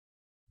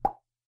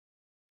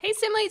Hey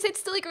Simlies,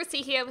 it's Deligracy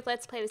here with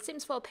Let's Play The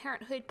Sims 4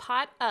 Parenthood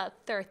Part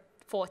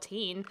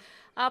 14.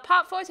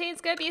 Part 14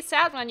 is going to be a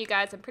sad one, you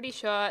guys. I'm pretty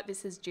sure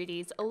this is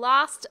Judy's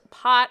last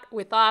part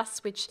with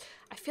us, which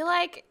I feel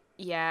like,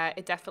 yeah,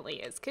 it definitely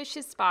is, because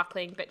she's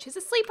sparkling, but she's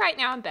asleep right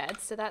now in bed,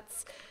 so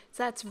that's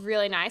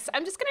really nice.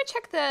 I'm just going to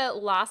check the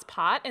last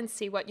part and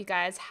see what you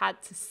guys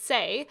had to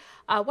say.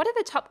 What are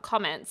the top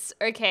comments?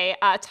 Okay,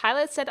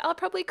 Tyler said, I'll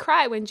probably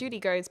cry when Judy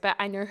goes, but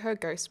I know her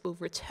ghost will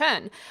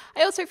return.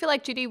 I also feel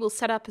like Judy will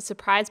set up a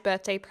surprise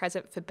birthday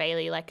present for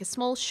Bailey, like a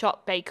small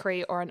shop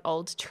bakery or an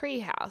old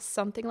tree house,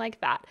 something like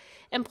that,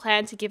 and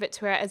plan to give it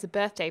to her as a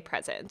birthday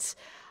present.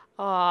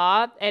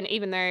 Aww, and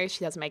even though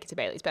she doesn't make it to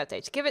Bailey's birthday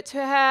to give it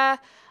to her,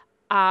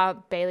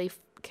 Bailey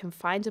can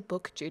find a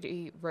book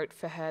Judy wrote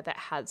for her that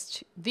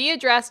has the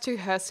address to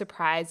her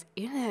surprise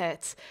in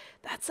it.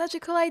 That's such a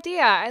cool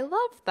idea. I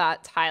love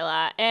that,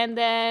 Tyler. And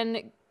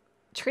then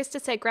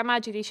Trista said Grandma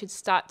Judy should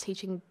start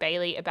teaching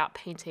Bailey about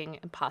painting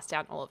and pass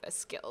down all of her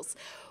skills.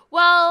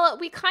 Well,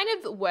 we kind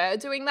of were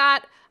doing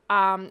that,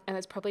 and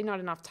there's probably not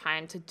enough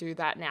time to do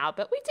that now,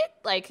 but we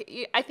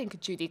did, I think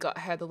Judy got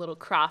her the little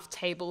craft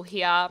table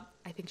here.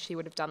 I think she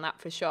would have done that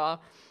for sure.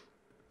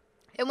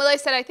 And Willow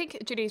said, I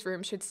think Judy's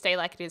room should stay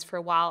like it is for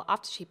a while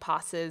after she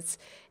passes.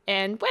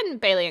 And when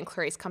Bailey and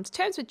Clarice come to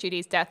terms with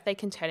Judy's death, they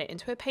can turn it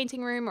into a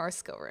painting room or a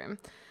skill room.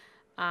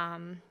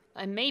 And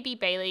maybe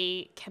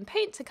Bailey can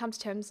paint to come to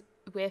terms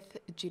with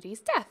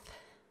Judy's death.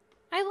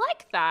 I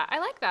like that. I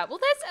like that. Well,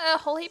 there's a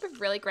whole heap of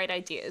really great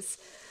ideas.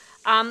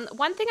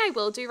 One thing I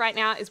will do right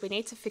now is we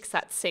need to fix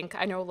that sink.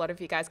 I know a lot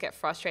of you guys get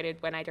frustrated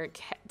when I don't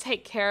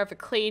take care of a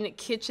clean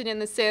kitchen in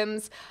The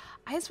Sims.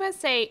 I just want to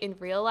say in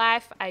real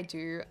life, I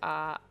do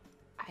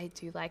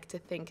like to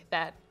think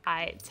that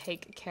I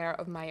take care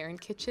of my own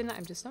kitchen.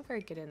 I'm just not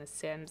very good in The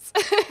Sims.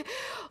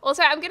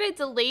 Also, I'm going to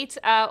delete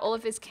all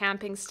of this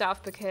camping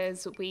stuff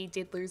because we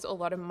did lose a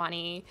lot of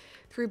money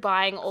through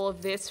buying all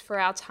of this for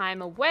our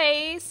time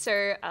away.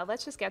 So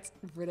let's just get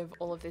rid of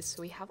all of this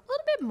so we have a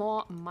little bit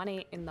more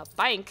money in the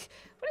bank.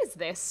 What is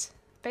this?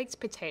 Baked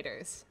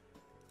potatoes.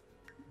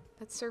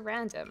 That's so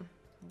random.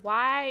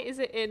 Why is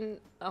it in...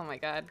 Oh my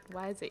god.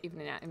 Why is it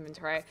even in our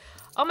inventory?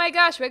 Oh my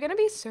gosh, we're going to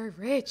be so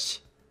rich.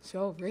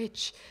 So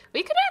rich.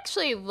 We could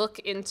actually look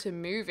into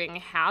moving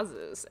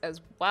houses as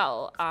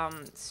well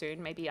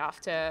soon, maybe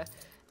after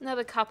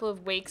another couple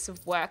of weeks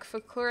of work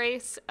for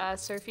Clarice.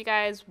 So if you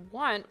guys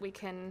want, we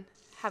can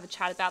have a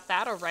chat about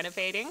that or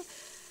renovating.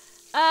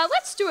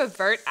 Let's do a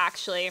vote,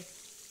 actually.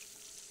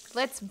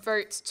 Let's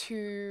vote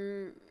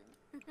to...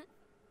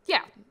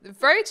 Yeah,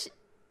 vote...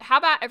 How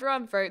about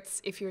everyone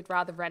votes if you would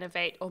rather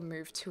renovate or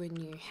move to a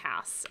new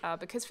house?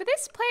 Because for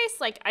this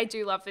place, I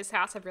do love this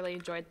house. I've really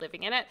enjoyed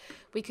living in it.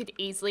 We could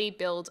easily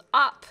build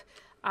up.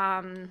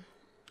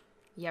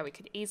 Yeah, we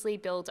could easily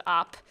build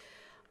up.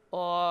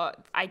 Or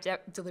I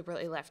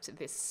deliberately left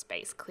this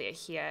space clear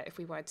here if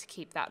we wanted to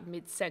keep that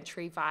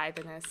mid-century vibe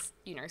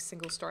in a,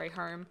 single-story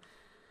home.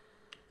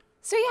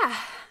 So yeah,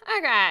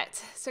 all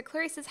right. So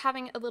Clarice is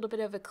having a little bit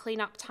of a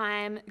cleanup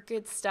time.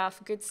 Good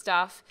stuff, good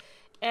stuff.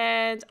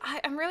 And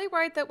I'm really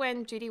worried that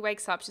when Judy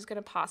wakes up, she's going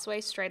to pass away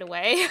straight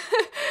away.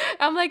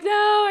 I'm like,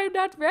 no, I'm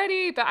not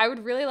ready. But I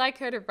would really like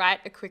her to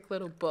write a quick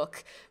little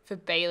book for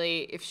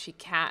Bailey if she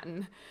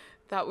can.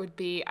 That would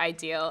be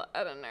ideal.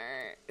 I don't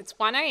know. It's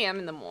 1 a.m.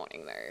 in the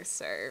morning, though.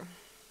 So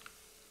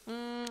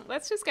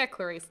let's just get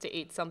Clarice to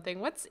eat something.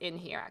 What's in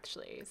here,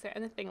 actually? Is there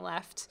anything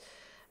left?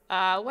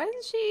 Why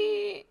doesn't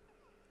she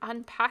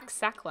unpack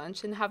sack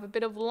lunch and have a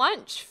bit of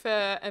lunch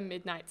for a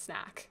midnight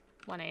snack?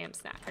 1 a.m.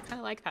 snack. I kind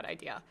of like that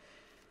idea.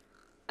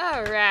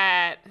 All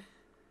right.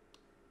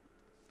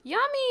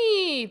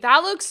 Yummy! That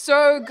looks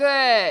so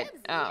good.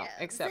 Oh,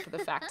 except for the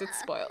fact it's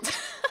spoiled.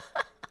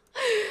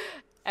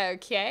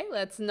 Okay,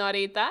 let's not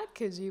eat that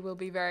because you will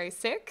be very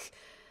sick.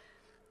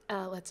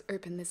 Let's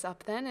open this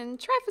up then and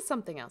try for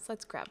something else.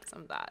 Let's grab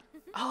some of that.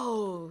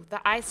 Oh, the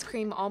ice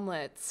cream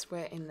omelets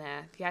were in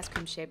there. The ice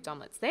cream shaped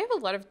omelets. They have a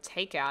lot of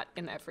takeout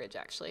in their fridge,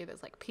 actually.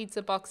 There's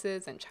pizza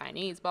boxes and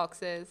Chinese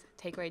boxes,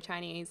 takeaway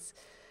Chinese.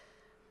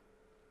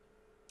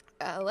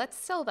 Let's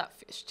sell that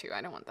fish too.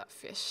 I don't want that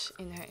fish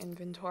in her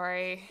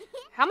inventory.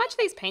 How much are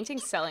these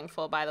paintings selling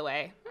for, by the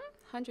way?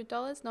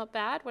 $100, not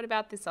bad. What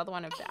about this other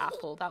one of the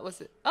apple? That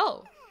was it.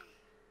 Oh,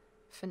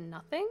 for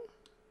nothing?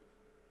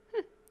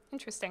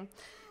 Interesting.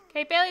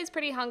 Okay, Bailey's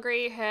pretty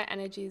hungry. Her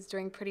energy is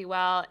doing pretty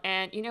well.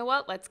 And you know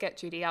what? Let's get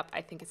Judy up.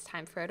 I think it's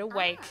time for her to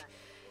wake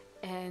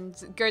and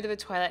go to the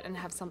toilet and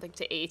have something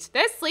to eat.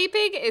 Their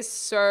sleeping is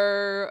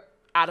so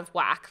out of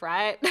whack,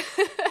 right?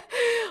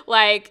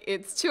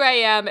 It's 2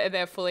 a.m. and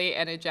they're fully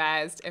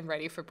energized and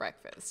ready for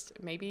breakfast.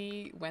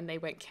 Maybe when they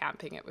went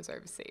camping, it was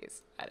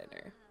overseas. I don't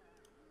know.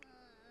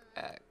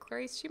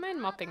 Clarice, do you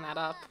mind mopping that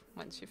up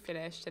once you're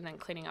finished and then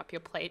cleaning up your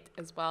plate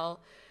as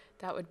well?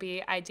 That would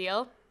be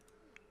ideal.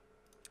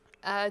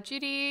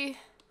 Judy,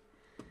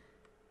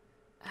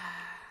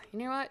 you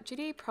know what?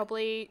 Judy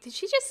probably, did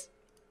she just,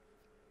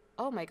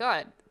 oh my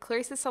god.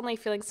 Clarice is suddenly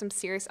feeling some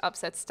serious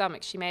upset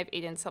stomach. She may have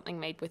eaten something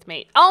made with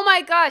meat. Oh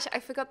my gosh, I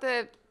forgot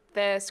the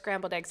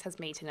scrambled eggs has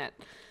meat in it.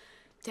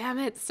 Damn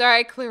it.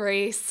 Sorry,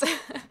 Clarice.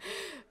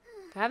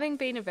 Having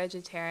been a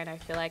vegetarian, I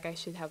feel like I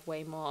should have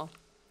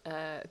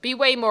be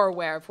way more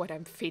aware of what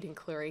I'm feeding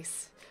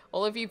Clarice.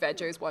 All of you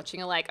veggers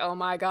watching are like, oh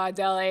my god,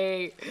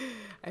 Deli,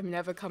 I'm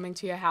never coming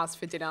to your house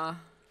for dinner.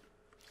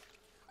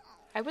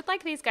 I would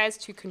like these guys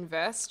to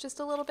converse just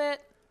a little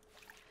bit.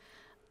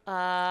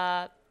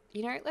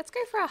 You know, let's go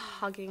for a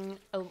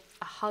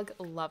hug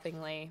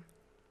lovingly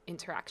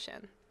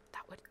interaction.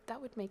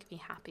 That would make me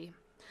happy.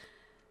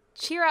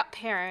 Cheer up,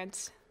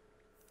 parent.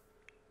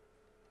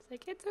 It's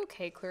like, it's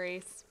okay,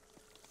 Clarice.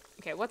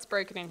 Okay, what's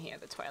broken in here?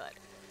 The toilet.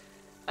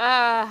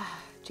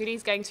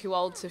 Judy's getting too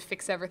old to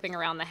fix everything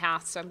around the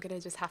house, so I'm gonna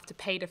just have to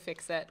pay to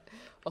fix it.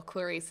 Or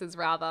Clarice's,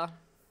 rather.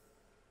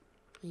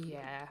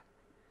 Yeah.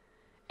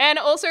 And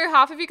also,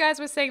 half of you guys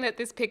were saying that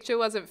this picture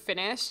wasn't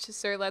finished,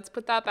 so let's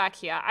put that back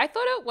here. I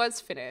thought it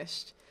was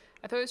finished.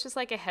 I thought it was just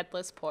like a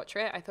headless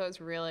portrait. I thought it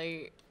was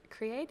really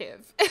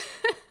creative.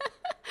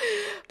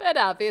 But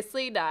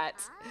obviously not.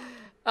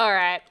 All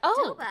right.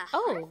 Oh,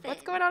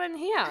 what's going on in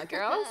here,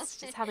 girls?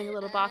 Just having a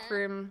little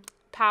bathroom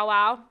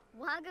powwow.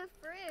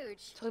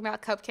 Talking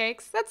about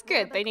cupcakes. That's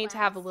good. They need to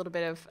have a little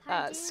bit of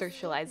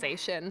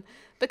socialization.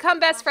 Become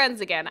best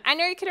friends again. I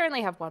know you can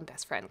only have one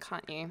best friend,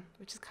 can't you?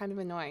 Which is kind of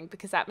annoying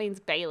because that means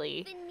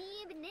Bailey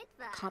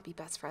can't be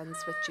best friends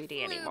with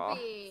Judy anymore.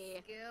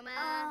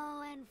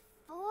 Oh, and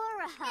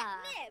Fora.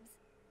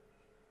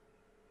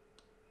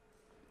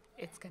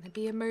 It's going to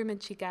be a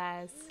moment, you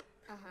guys.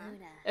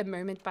 A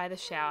moment by the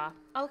shower.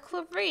 Oh,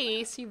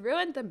 Clarice, you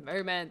ruined the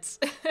moment.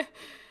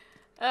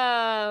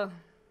 Oh,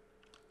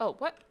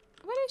 what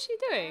is she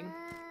doing?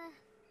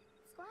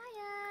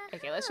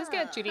 Okay, let's just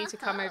get Judy to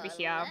come over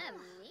here.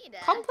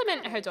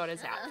 Compliment her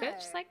daughter's outfit.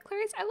 She's like,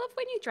 Clarice, I love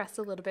when you dress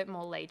a little bit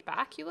more laid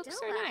back. You look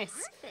so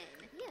nice.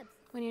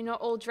 When you're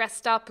not all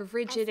dressed up,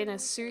 rigid in a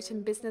suit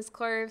and business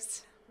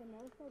clothes.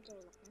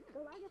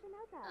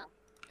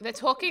 They're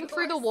talking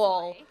through the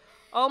wall.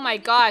 Oh my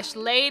gosh,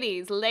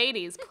 ladies,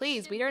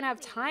 please, we don't have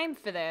time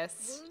for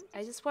this.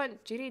 I just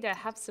want Judy to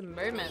have some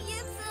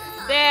moments.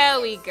 There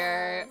we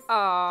go.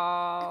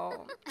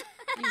 Oh,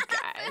 you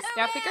guys.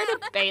 Now if we go to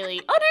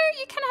Bailey. Oh no,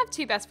 you can have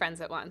two best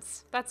friends at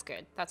once. That's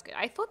good. That's good.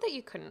 I thought that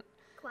you couldn't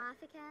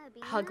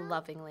hug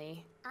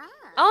lovingly.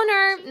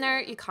 Oh no,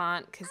 you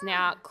can't because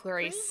now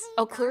Clarice.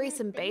 Oh,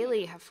 Clarice and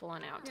Bailey have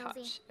fallen out of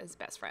touch as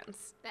best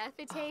friends. Oh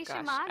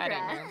gosh, I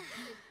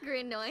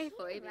don't know.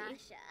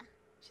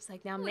 She's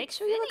like, now make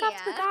sure you look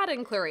after the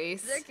garden,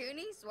 Clarice. I'm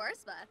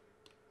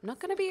not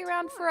going to be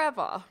around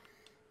forever.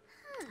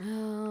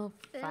 Oh,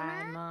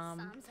 fine,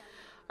 Mom.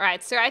 All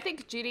right, so I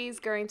think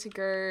Judy's going to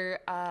go,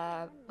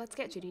 let's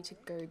get Judy to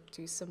go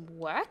do some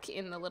work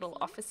in the little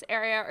office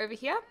area over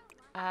here.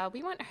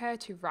 We want her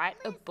to write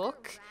a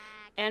book,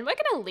 and we're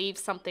going to leave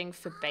something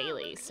for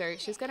Bailey. So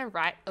she's going to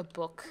write a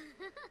book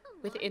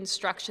with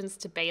instructions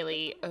to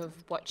Bailey of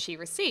what she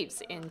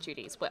receives in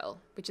Judy's will,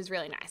 which is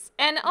really nice.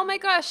 And oh my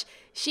gosh,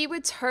 she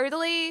would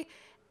totally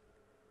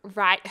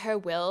write her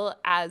will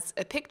as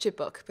a picture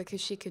book because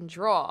she can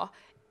draw.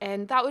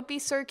 And that would be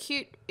so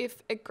cute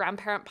if a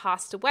grandparent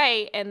passed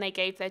away and they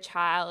gave their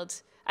grandchild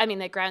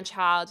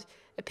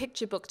a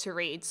picture book to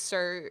read.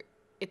 So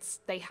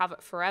they have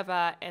it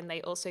forever and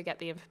they also get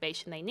the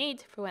information they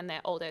need for when they're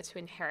older to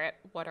inherit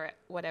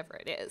whatever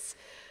it is.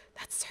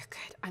 That's so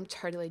good. I'm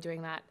totally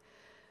doing that.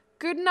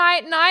 Good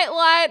night,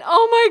 Nightlight.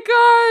 Oh my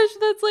gosh,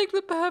 that's like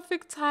the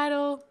perfect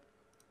title.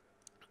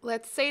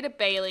 Let's say to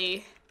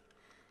Bailey,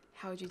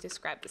 how would you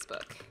describe this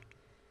book?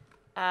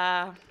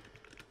 A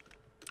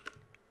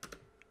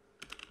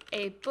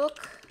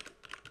book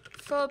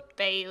for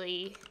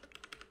Bailey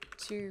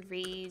to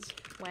read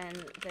when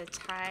the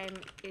time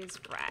is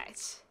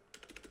right.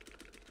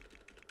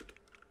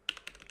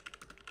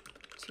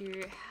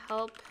 To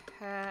help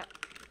her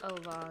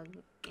along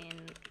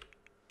in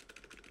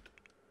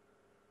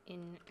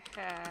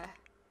her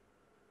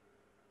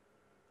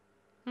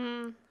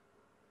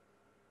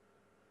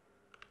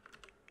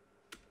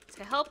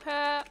to help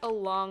her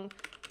along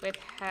with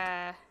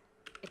her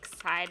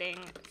exciting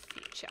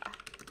future.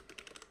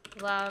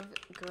 Love,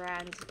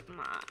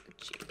 Grandma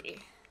Judy.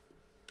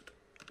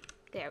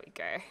 There we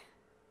go.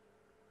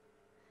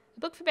 A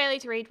book for Bailey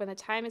to read when the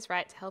time is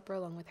right to help her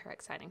along with her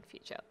exciting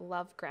future.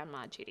 Love,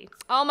 Grandma Judy.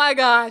 Oh my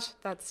gosh,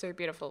 that's so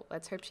beautiful.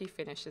 Let's hope she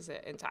finishes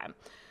it in time.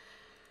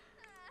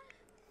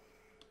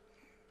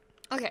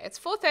 Okay, it's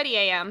 4:30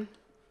 a.m.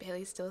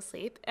 Bailey's still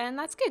asleep, and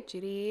that's good.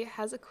 Judy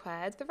has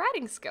acquired the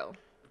writing skill.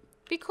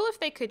 Be cool if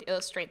they could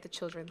illustrate the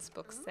children's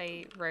books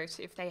they wrote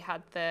if they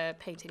had the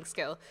painting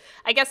skill.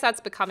 I guess that's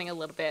becoming a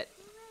little bit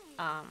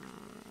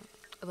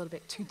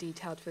too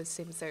detailed for The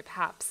Sims, though,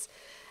 perhaps.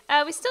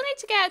 We still need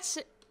to get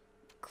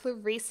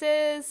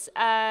Clarice's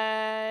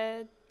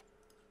charisma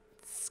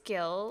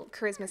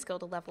skill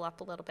to level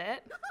up a little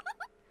bit.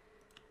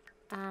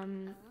 Oh,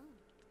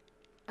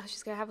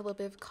 she's gonna have a little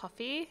bit of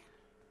coffee.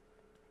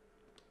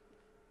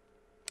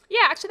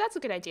 Yeah, actually, that's a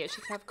good idea.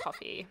 She can have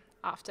coffee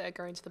after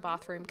going to the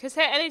bathroom because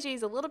her energy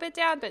is a little bit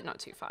down, but not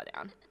too far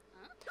down.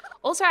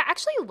 Also, I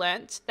actually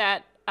learnt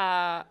that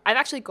I've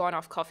actually gone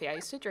off coffee. I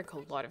used to drink a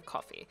lot of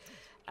coffee.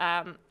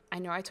 I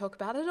know I talk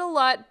about it a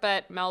lot,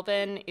 but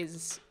Melbourne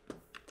is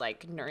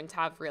like known to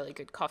have really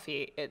good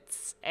coffee.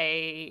 It's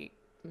a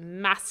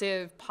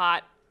massive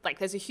part, like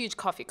there's a huge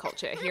coffee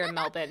culture here in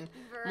Melbourne,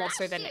 more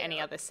so than any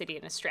other city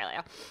in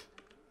Australia.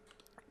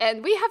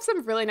 And we have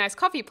some really nice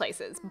coffee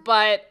places,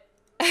 but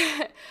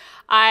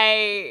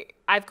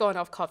I've gone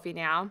off coffee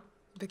now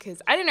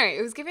because I don't know,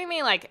 it was giving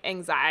me like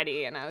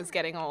anxiety and I was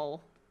getting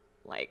all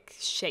like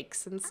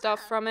shakes and stuff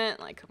from it.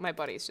 Like my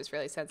body's just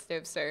really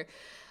sensitive, so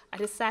I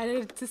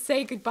decided to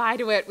say goodbye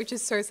to it, which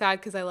is so sad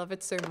because I love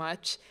it so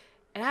much.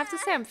 And I have to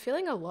say I'm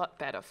feeling a lot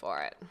better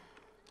for it.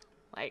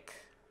 Like,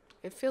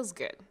 it feels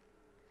good.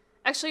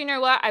 Actually, you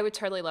know what? I would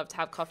totally love to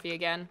have coffee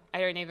again. I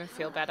don't even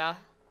feel better.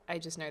 I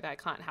just know that I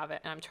can't have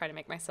it, and I'm trying to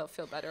make myself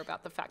feel better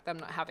about the fact that I'm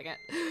not having it.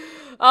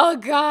 Oh,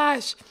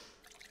 gosh.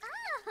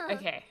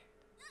 Okay.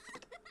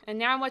 And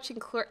now I'm watching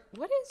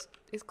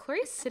is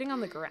Clarice sitting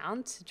on the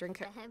ground to drink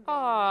her?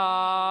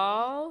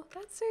 Oh,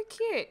 that's so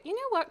cute. You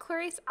know what,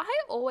 Clarice? I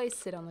always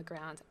sit on the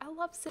ground. I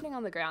love sitting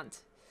on the ground.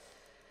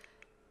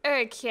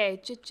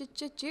 Okay,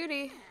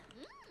 Judy.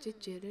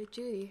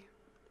 Judy.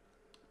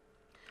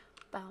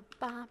 Ba,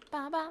 ba,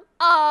 ba, ba.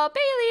 Oh,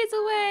 Bailey's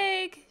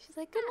awake. She's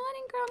like, good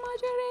morning, Grandma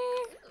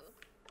Judy.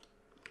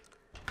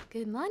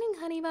 Good morning,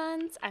 honey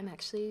buns. I'm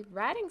actually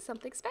writing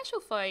something special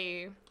for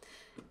you.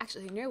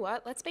 Actually, you know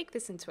what? Let's make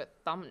this into a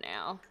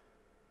thumbnail.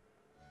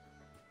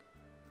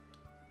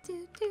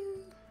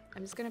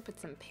 I'm just going to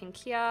put some pink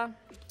here. I'm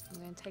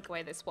going to take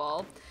away this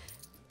wall.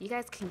 You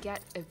guys can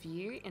get a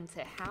view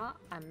into how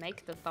I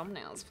make the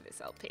thumbnails for this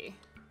LP.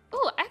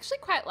 Oh, I actually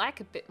quite like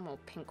a bit more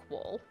pink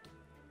wall.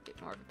 A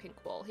bit more of a pink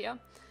wall here.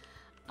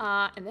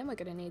 And then we're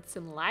going to need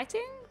some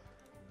lighting.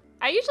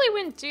 I usually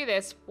wouldn't do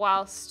this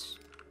whilst,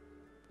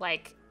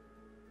 like,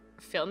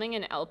 filming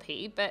an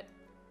LP, but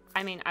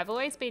I mean, I've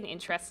always been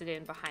interested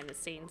in behind the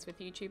scenes with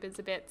YouTubers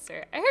a bit, so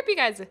I hope you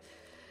guys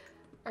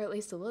are at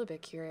least a little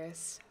bit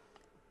curious.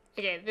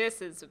 Okay,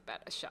 this is a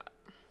better shot.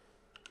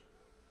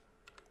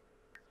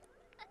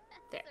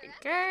 There we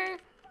go.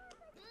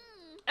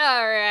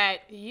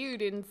 Alright, you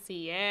didn't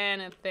see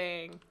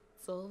anything.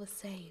 It's all the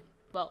same.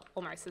 Well,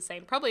 almost the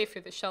same. Probably if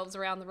the shelves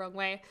around the wrong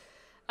way.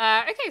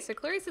 Okay, so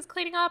Clarice is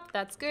cleaning up.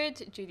 That's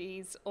good.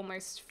 Judy's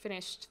almost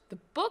finished the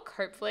book,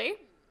 hopefully.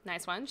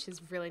 Nice one.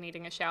 She's really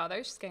needing a shower,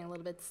 though. She's getting a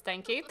little bit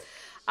stanky.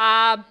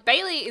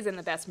 Bailey is in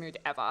the best mood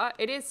ever.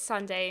 It is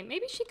Sunday.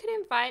 Maybe she could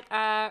invite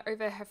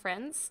over her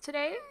friends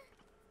today.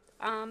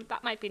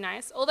 That might be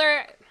nice. Although,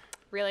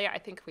 really, I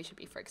think we should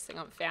be focusing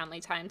on family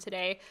time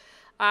today.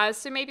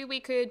 So maybe we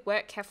could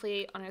work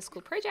carefully on her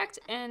school project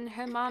and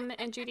her mum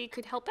and Judy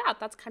could help out.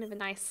 That's kind of a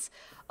nice...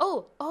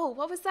 Oh,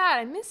 what was that?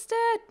 I missed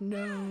it.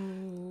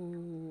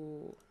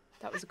 No.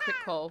 That was a quick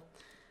call.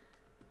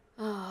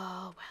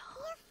 Oh, well.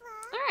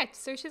 All right,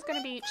 so she's going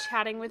to be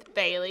chatting with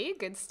Bailey.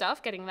 Good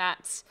stuff, getting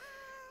that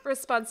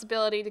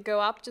responsibility to go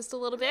up just a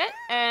little bit.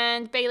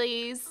 And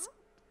Bailey's...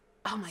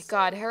 Oh my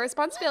God, her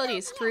responsibility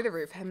is through the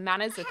roof. Her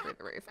manners are through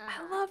the roof.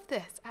 I love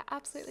this. I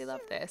absolutely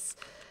love this.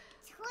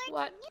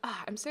 What? Oh,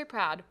 I'm so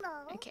proud.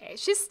 Okay,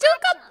 she's still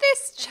got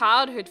this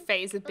childhood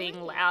phase of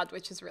being loud,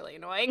 which is really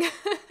annoying.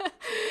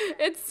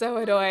 It's so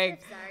annoying.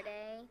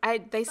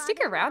 They stick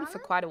around for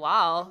quite a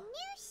while.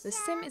 The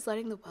sim is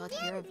letting the world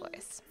hear her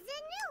voice.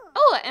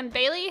 Oh, and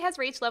Bailey has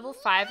reached level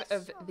 5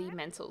 of the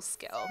mental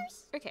skill.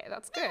 Okay,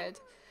 that's good.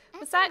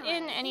 Was that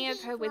in any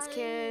of her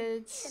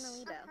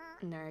WizKids?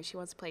 No, she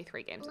wants to play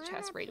 3 games of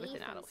chess, read with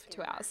an adult for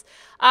 2 hours.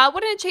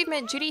 What an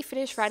achievement. Judy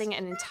finished writing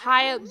an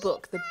entire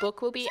book. The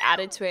book will be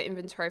added to her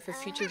inventory for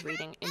future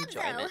reading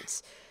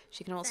enjoyment.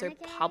 She can also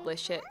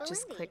publish it.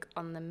 Just click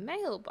on the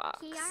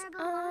mailbox.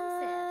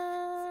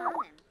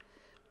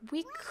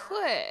 We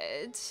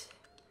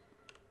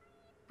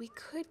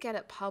could get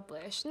it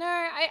published. No,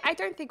 I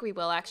don't think we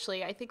will,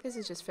 actually. I think this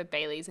is just for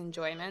Bailey's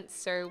enjoyment.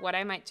 So what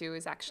I might do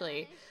is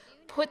actually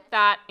put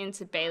that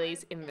into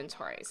Bailey's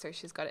inventory. So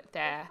she's got it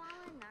there.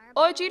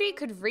 Or Judy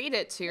could read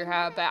it to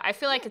her, but I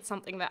feel like it's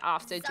something that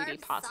after Judy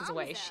passes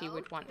away, she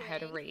would want her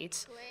to read,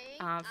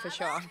 for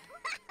sure.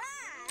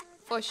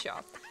 For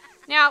sure.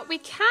 Now, we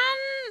can,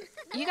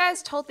 you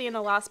guys told me in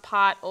the last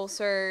part,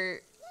 also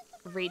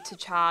read to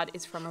child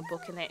is from a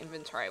book in their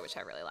inventory, which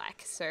I really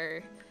like. So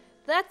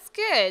that's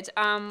good.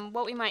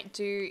 What we might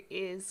do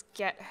is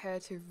get her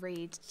to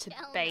read to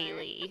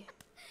Bailey.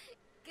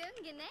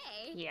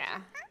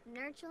 Yeah.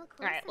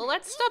 Alright, well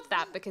let's stop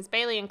that because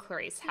Bailey and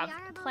Clarice have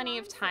plenty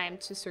of time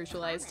to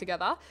socialize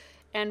together.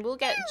 And we'll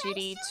get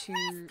Judy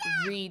to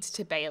read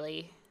to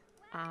Bailey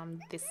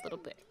this little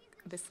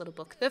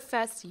book, The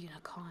First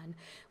Unicorn,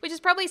 which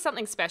is probably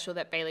something special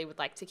that Bailey would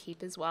like to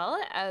keep as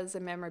well as a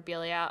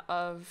memorabilia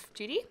of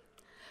Judy.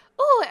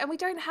 Oh, and we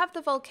don't have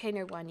the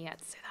volcano one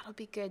yet, so that'll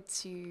be good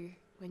to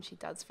when she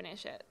does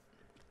finish it.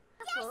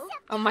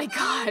 Oh my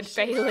God,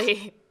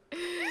 Bailey.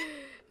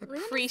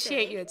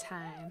 Appreciate your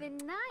time.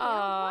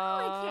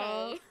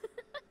 Aww.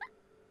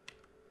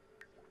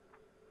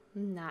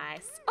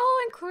 Nice.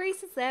 Oh, and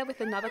Clarice is there with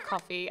another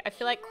coffee. I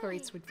feel like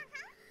Clarice would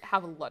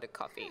have a lot of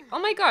coffee. Oh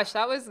my gosh,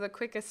 that was the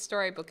quickest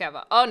storybook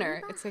ever. Oh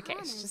no, it's okay.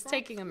 She's just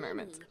taking a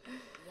moment.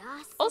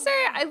 Also,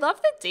 I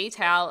love the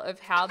detail of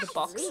how the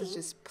box is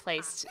just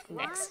placed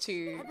next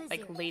to,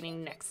 like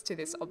leaning next to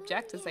this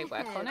object as they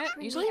work on it.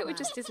 Usually it would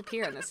just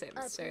disappear in The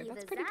Sims, so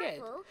that's pretty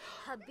good.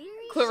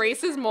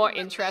 Clarice is more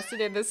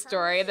interested in the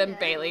story than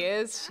Bailey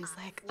is. She's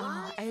like,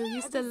 oh, I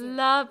used to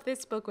love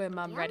this book when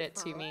Mum read it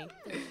to me.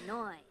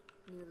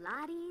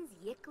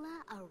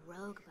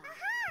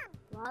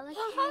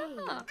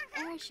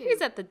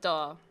 Who's at the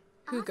door?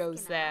 Who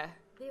goes there?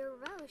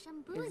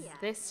 Is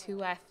this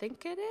who I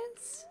think it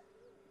is?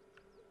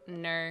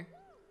 No.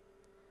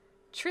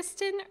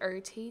 Tristan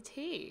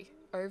OTT.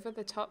 Over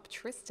the top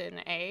Tristan,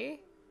 eh?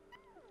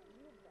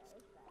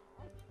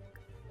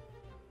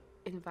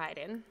 Invite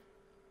in.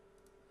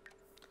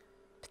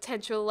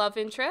 Potential love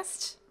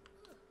interest.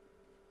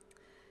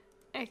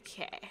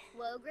 Okay.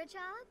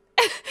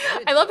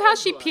 I love how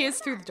she peers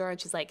through the door and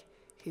she's like,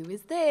 who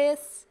is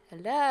this?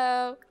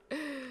 Hello?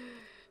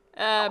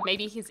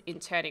 Maybe he's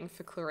interning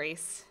for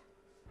Clarice.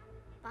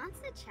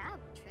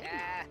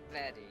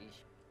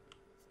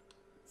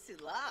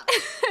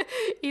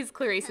 He's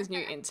Clarice's new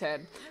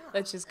intern.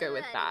 Let's just go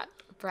with that.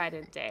 Bright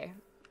and day.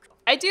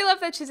 I do love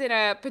that she's in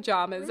her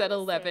pajamas at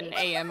 11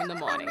 a.m. in the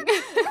morning.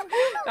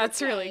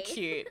 That's really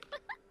cute.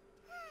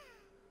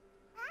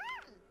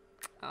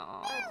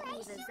 Oh.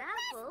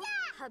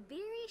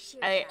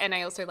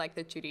 I also like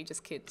that Judy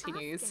just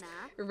continues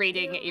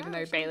reading even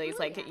though Bailey's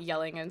like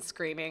yelling and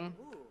screaming.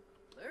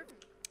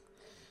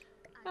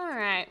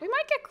 Alright, we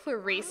might get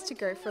Clarice to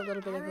go for a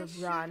little bit of a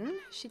run.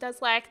 She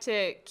does like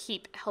to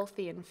keep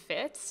healthy and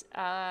fit.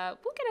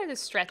 We'll get her to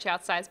stretch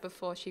outside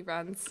before she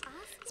runs,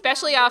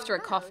 especially after a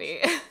coffee.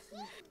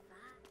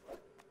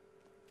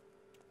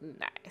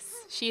 Nice.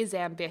 She is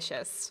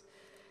ambitious.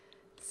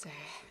 So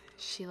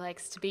she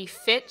likes to be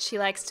fit, she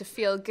likes to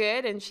feel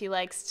good, and she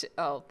likes to...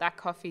 Oh, that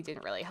coffee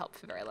didn't really help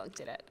for very long,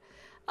 did it?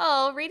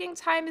 Oh, reading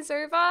time is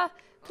over.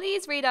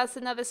 Please read us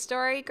another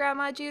story,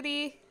 Grandma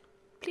Judy.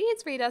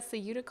 Please read us the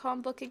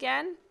unicorn book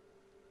again.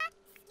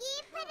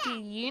 Do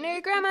you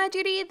know, Grandma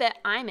Judy, that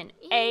I'm an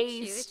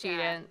A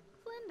student?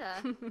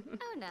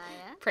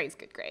 Praise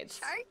good grades.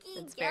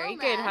 That's very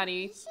good,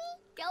 honey.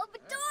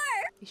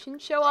 You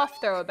shouldn't show off,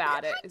 though,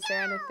 about it. Is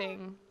there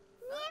anything...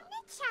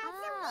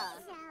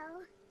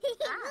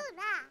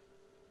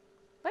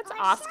 Let's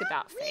ask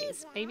about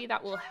phase. Maybe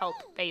that will help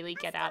Bailey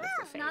get out of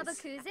the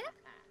phase.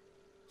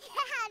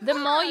 The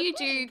more you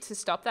do to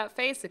stop that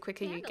phase, the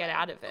quicker you get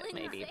out of it,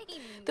 maybe.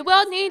 The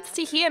world needs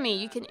to hear me.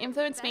 You can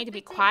influence me to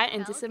be quiet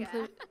and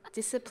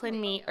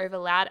discipline me over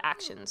loud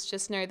actions.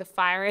 Just know the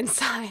fire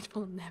inside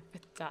will never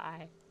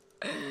die.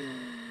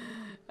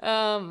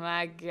 Oh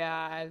my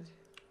god.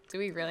 Do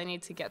we really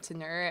need to get to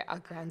know our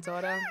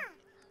granddaughter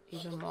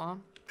even more?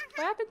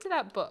 What happened to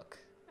that book?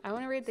 I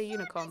want to read the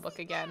unicorn book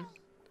again.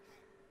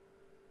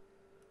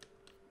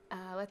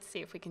 Let's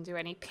see if we can do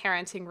any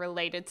parenting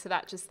related to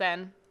that just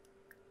then.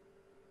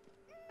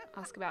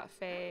 Ask about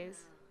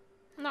phase.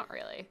 Not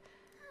really.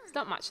 There's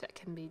not much that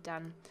can be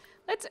done.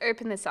 Let's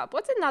open this up.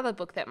 What's another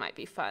book that might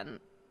be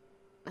fun?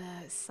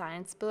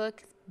 Science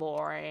book.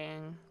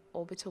 Boring.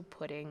 Orbital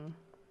pudding.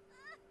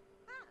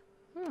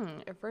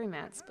 A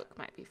romance book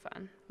might be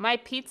fun. My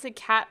Pizza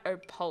Cat or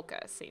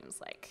Polka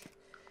seems like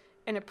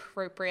an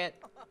appropriate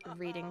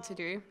reading to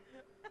do.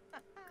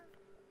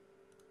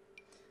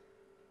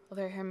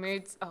 Although her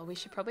moods... Oh, we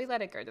should probably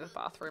let her go to the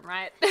bathroom,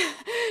 right?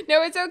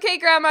 No, it's okay,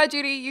 Grandma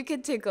Judy. You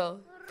can tickle.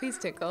 Please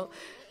tickle.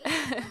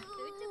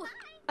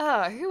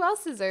 Oh, who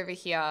else is over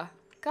here?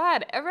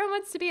 God, everyone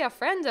wants to be a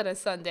friend on a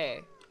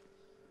Sunday.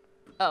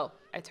 Oh,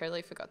 I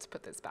totally forgot to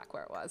put this back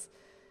where it was.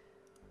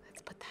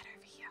 Let's put that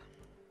over here.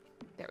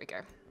 There we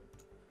go.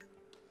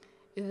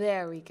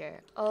 There we go.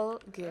 All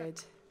good.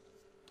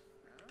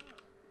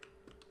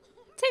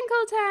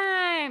 Tinkle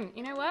time!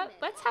 You know what?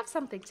 Let's have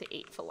something to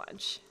eat for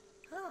lunch.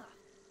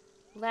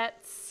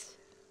 Let's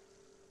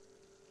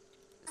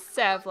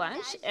serve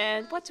lunch.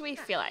 And what do we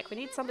feel like? We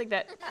need something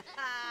that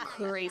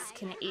Clarice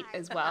can eat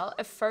as well.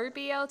 A faux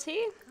BLT,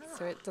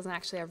 so it doesn't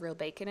actually have real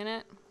bacon in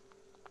it.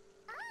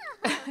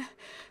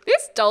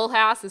 This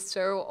dollhouse is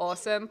so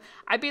awesome.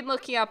 I've been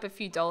looking up a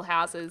few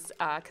dollhouses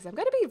because I'm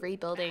going to be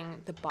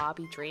rebuilding the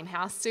Barbie dream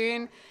house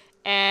soon.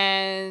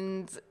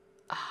 And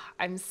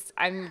I'm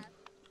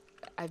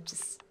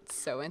just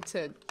so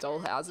into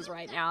dollhouses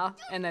right now,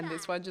 and then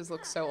this one just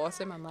looks so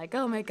awesome. I'm like,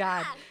 oh my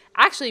god.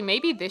 Actually,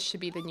 maybe this should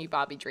be the new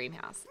Barbie dream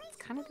house. It's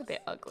kind of a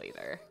bit ugly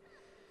though.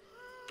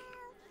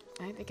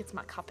 I don't think it's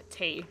my cup of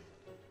tea.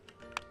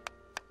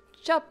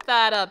 Chop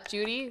that up,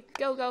 Judy.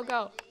 Go, go,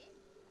 go.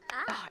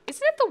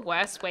 Isn't it the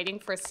worst waiting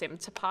for a sim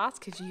to pass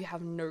because you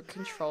have no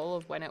control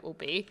of when it will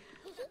be?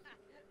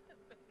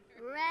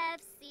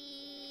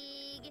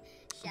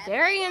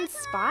 Very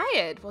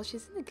inspired. Well,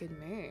 she's in a good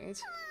mood.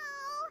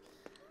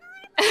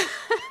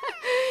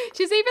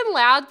 She's even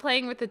loud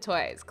playing with the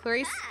toys.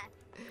 Clarice,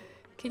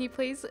 can you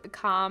please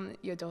calm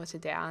your daughter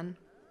down?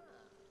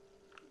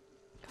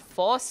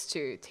 Forced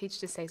to. Teach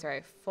to say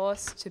sorry.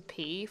 Forced to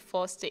pee.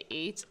 Forced to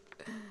eat.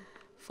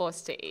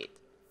 Forced to eat.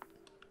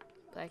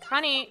 Like,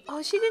 honey,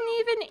 oh, she didn't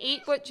even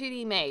eat what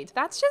Judy made.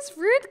 That's just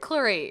rude,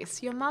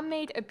 Clarice. Your mum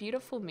made a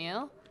beautiful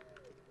meal.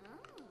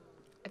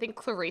 I think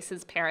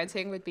Clarice's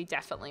parenting would be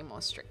definitely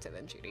more stricter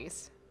than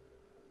Judy's.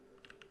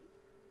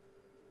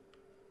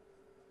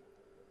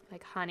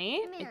 Like,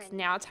 honey, it's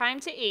now time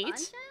to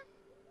eat.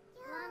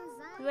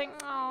 She's like,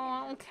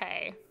 oh,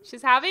 okay.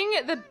 She's having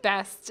the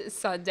best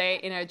Sunday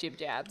in her Jim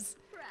Jams.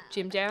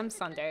 Jim Jam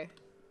Sunday.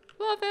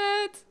 Love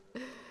it.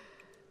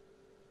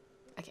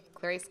 Okay,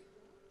 Clarice.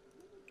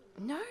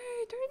 No,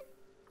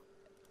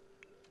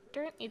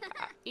 don't eat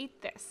that.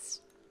 Eat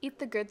this. Eat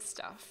the good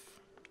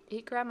stuff.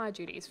 Eat Grandma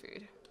Judy's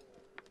food.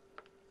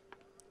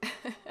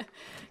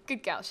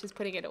 Good girl, she's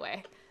putting it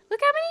away. Look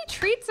how many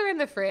treats are in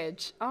the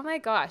fridge. Oh my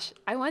gosh,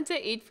 I want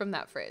to eat from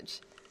that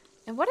fridge.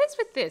 And what is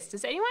with this?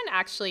 Does anyone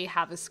actually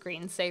have a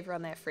screensaver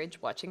on their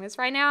fridge watching this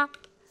right now?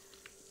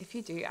 If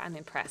you do, I'm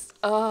impressed.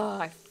 Oh,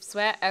 I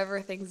swear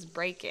everything's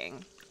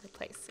breaking.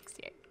 Replace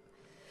 68.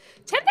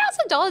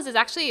 $10,000 is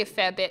actually a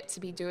fair bit to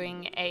be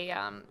doing a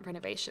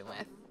renovation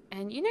with.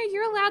 And you know,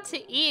 you're allowed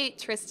to eat,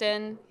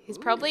 Tristan. He's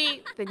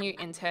probably the new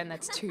intern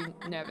that's too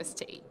nervous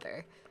to eat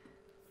though.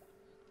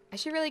 I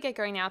should really get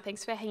going now.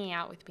 Thanks for hanging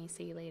out with me.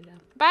 See you later.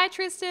 Bye,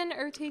 Tristan.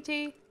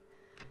 OTT.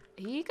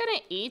 Are you gonna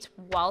eat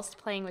whilst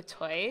playing with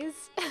toys?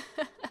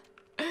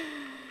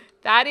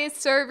 That is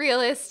so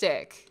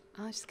realistic.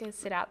 I'm just gonna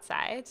sit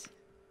outside.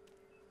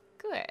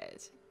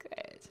 Good,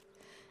 good.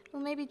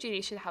 Well, maybe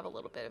Judy should have a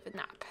little bit of a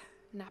nap.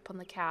 Nap on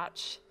the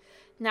couch.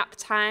 Nap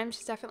time.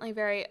 She's definitely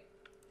very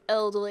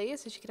elderly,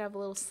 so she could have a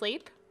little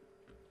sleep.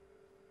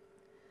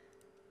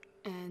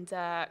 And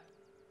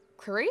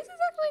Clarice is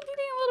actually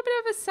needing a little bit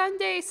of a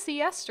Sunday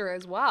siesta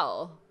as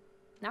well.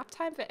 Nap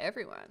time for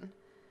everyone.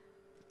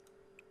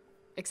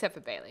 Except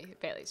for Bailey.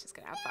 Bailey's just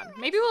gonna have fun.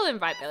 Maybe we'll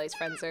invite Bailey's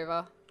friends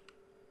over.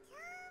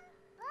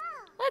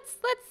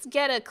 Let's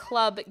get a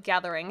club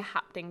gathering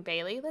happening,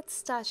 Bailey. Let's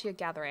start your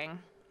gathering.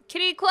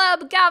 Kitty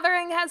club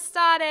gathering has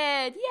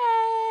started!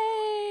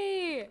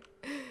 Yay!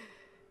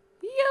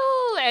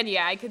 Yo! And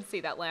yeah, I can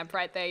see that lamp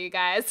right there, you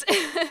guys.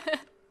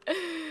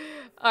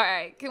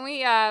 Alright, can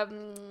we,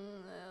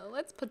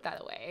 let's put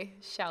that away,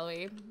 shall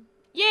we?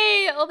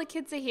 Yay! All the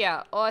kids are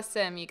here.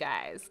 Awesome, you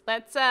guys.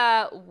 Let's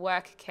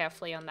work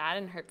carefully on that,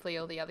 and hopefully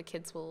all the other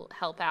kids will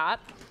help out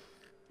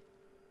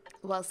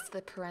whilst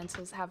the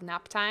parentals have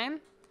nap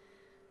time.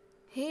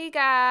 Hey,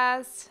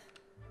 guys.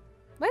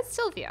 Where's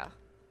Sylvia?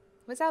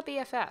 Where's our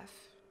BFF?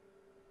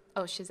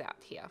 Oh, she's out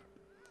here.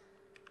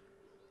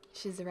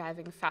 She's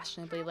arriving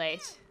fashionably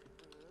late.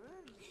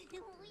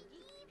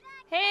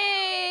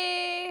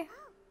 Hey!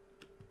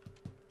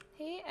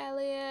 Hey,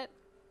 Elliot.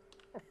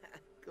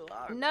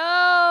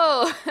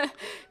 No!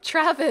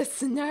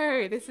 Travis,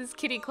 no. This is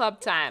kitty club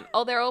time.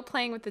 Oh, they're all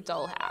playing with the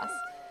dollhouse.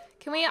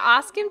 Can we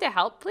ask him to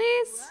help,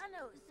 please?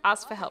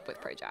 Ask for help with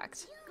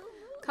project.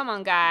 Come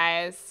on,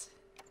 guys.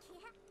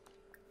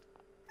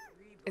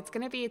 It's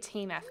going to be a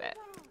team effort.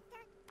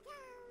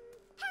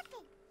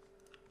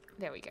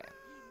 There we go.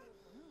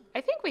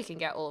 I think we can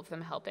get all of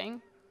them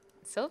helping.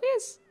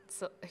 Sylvia's...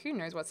 who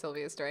knows what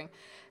Sylvia's doing?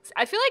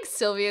 I feel like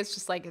Sylvia's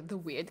just like the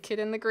weird kid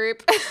in the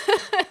group.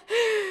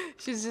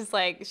 She's just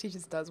like, she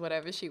just does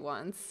whatever she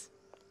wants.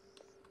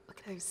 Look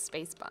at those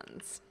space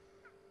buns.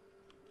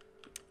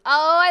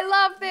 Oh, I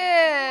love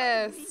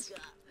this.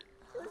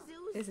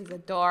 This is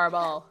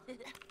adorable.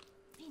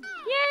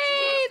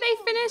 Yay, they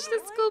finished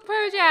the school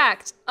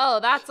project. Oh,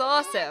 that's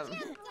awesome.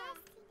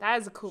 That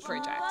is a cool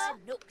project.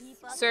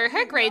 So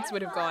her grades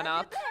would have gone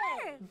up,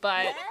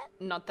 but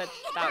not that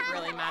that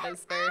really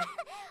matters though.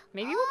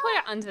 Maybe we'll put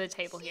it under the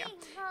table here.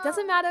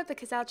 Doesn't matter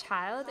because our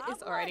child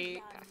is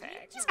already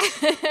perfect.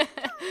 So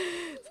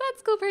that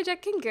school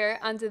project can go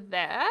under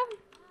there.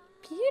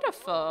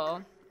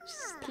 Beautiful.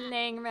 Just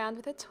playing around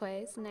with her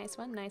toys. Nice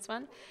one, nice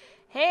one.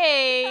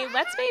 Hey,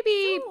 let's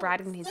maybe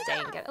brighten his day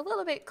and get a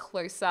little bit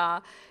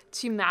closer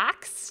to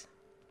Max.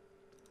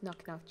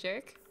 Knock knock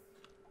joke.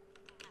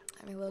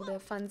 Having a little bit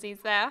of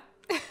funsies there.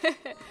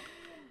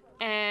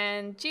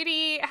 And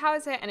Judy, how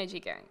is her energy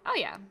going? Oh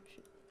yeah.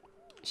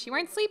 She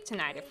won't sleep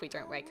tonight if we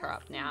don't wake her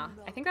up now.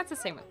 I think that's the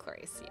same with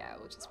Clarice. Yeah,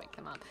 we'll just wake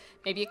them up.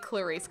 Maybe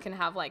Clarice can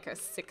have like her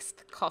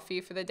 6th coffee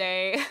for the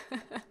day.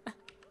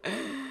 All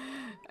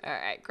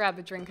right, grab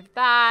a drink of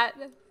that.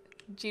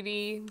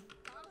 Judy.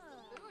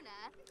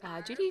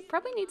 Judy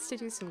probably needs to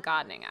do some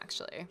gardening,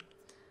 actually.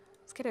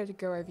 Let's get her to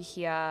go over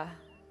here,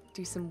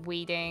 do some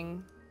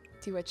weeding,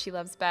 do what she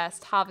loves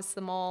best, harvest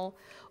them all.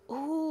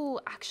 Ooh,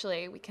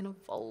 actually, we can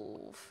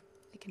evolve.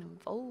 We can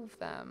evolve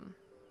them.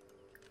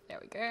 There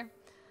we go.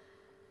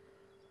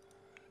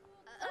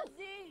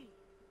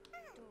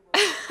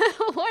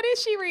 What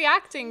is she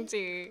reacting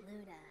to?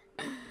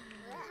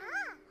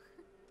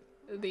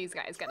 These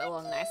guys get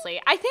along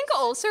nicely. I think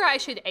also I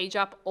should age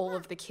up all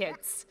of the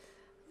kids.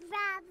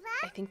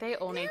 I think they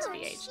all need to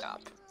be aged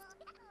up.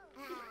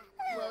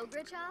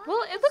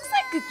 Well, it looks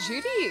like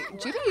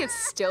Judy is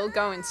still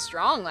going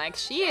strong. Like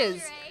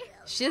she's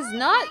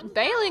not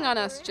bailing on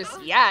us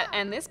just yet.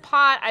 And this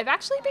part, I've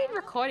actually been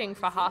recording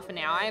for half an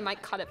hour. I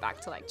might cut it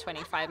back to like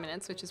 25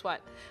 minutes, which is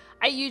what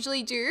I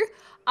usually do.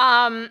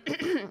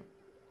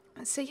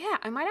 So yeah,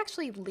 I might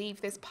actually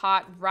leave this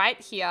part right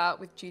here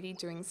with Judy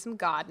doing some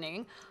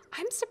gardening.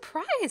 I'm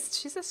surprised.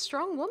 She's a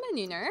strong woman,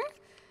 you know.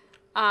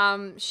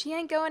 She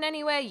ain't going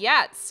anywhere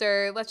yet,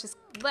 so let's just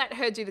let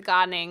her do the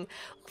gardening.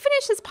 We'll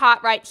finish this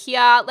part right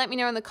here. Let me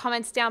know in the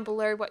comments down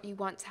below what you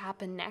want to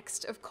happen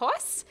next, of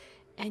course.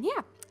 And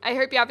yeah, I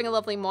hope you're having a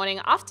lovely morning,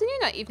 afternoon,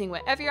 or evening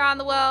wherever you are in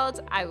the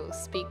world. I will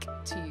speak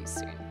to you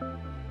soon.